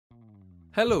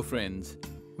Hello friends,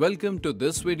 welcome to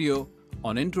this video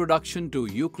on Introduction to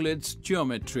Euclids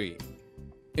Geometry.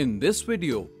 In this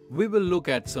video, we will look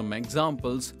at some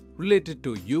examples related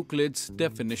to Euclid's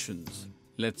definitions.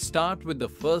 Let's start with the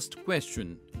first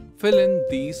question. Fill in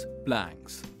these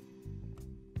blanks.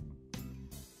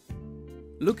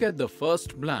 Look at the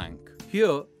first blank.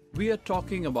 Here, we are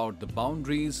talking about the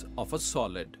boundaries of a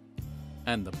solid.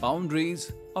 And the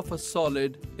boundaries of a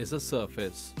solid is a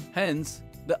surface. Hence,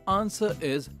 the answer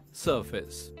is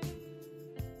surface.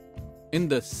 In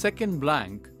the second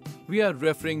blank, we are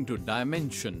referring to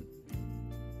dimension.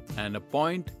 And a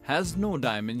point has no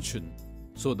dimension,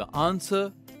 so the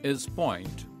answer is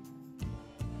point.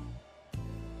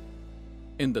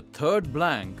 In the third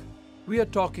blank, we are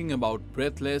talking about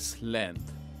breadthless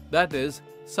length. That is,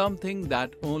 something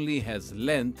that only has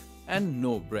length and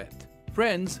no breadth.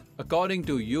 Friends, according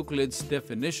to Euclid's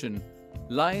definition,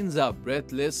 lines are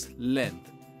breadthless length.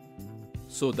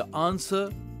 So the answer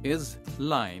is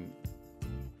line.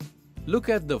 Look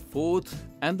at the fourth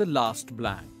and the last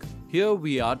blank. Here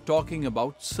we are talking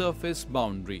about surface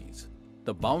boundaries.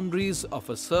 The boundaries of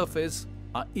a surface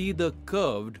are either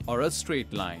curved or a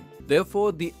straight line.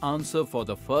 Therefore, the answer for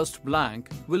the first blank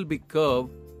will be curve,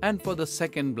 and for the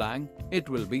second blank, it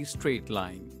will be straight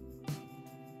line.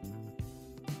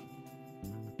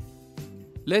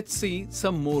 Let's see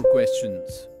some more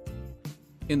questions.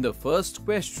 In the first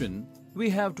question, we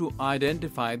have to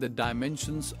identify the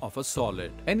dimensions of a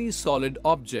solid. Any solid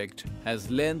object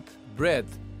has length,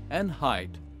 breadth, and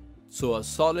height. So a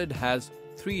solid has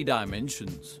 3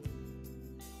 dimensions.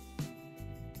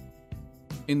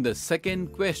 In the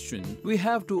second question, we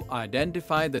have to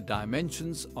identify the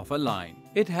dimensions of a line.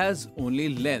 It has only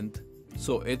length,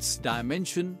 so its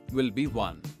dimension will be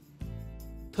 1.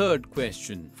 Third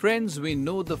question. Friends, we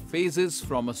know the phases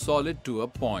from a solid to a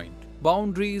point.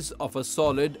 Boundaries of a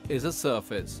solid is a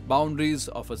surface. Boundaries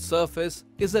of a surface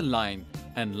is a line,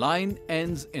 and line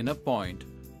ends in a point.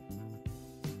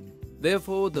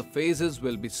 Therefore, the phases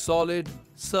will be solid,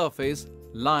 surface,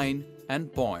 line,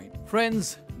 and point.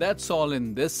 Friends, that's all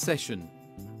in this session.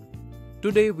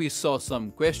 Today we saw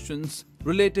some questions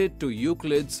related to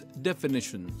Euclid's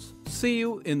definitions. See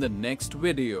you in the next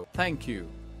video. Thank you.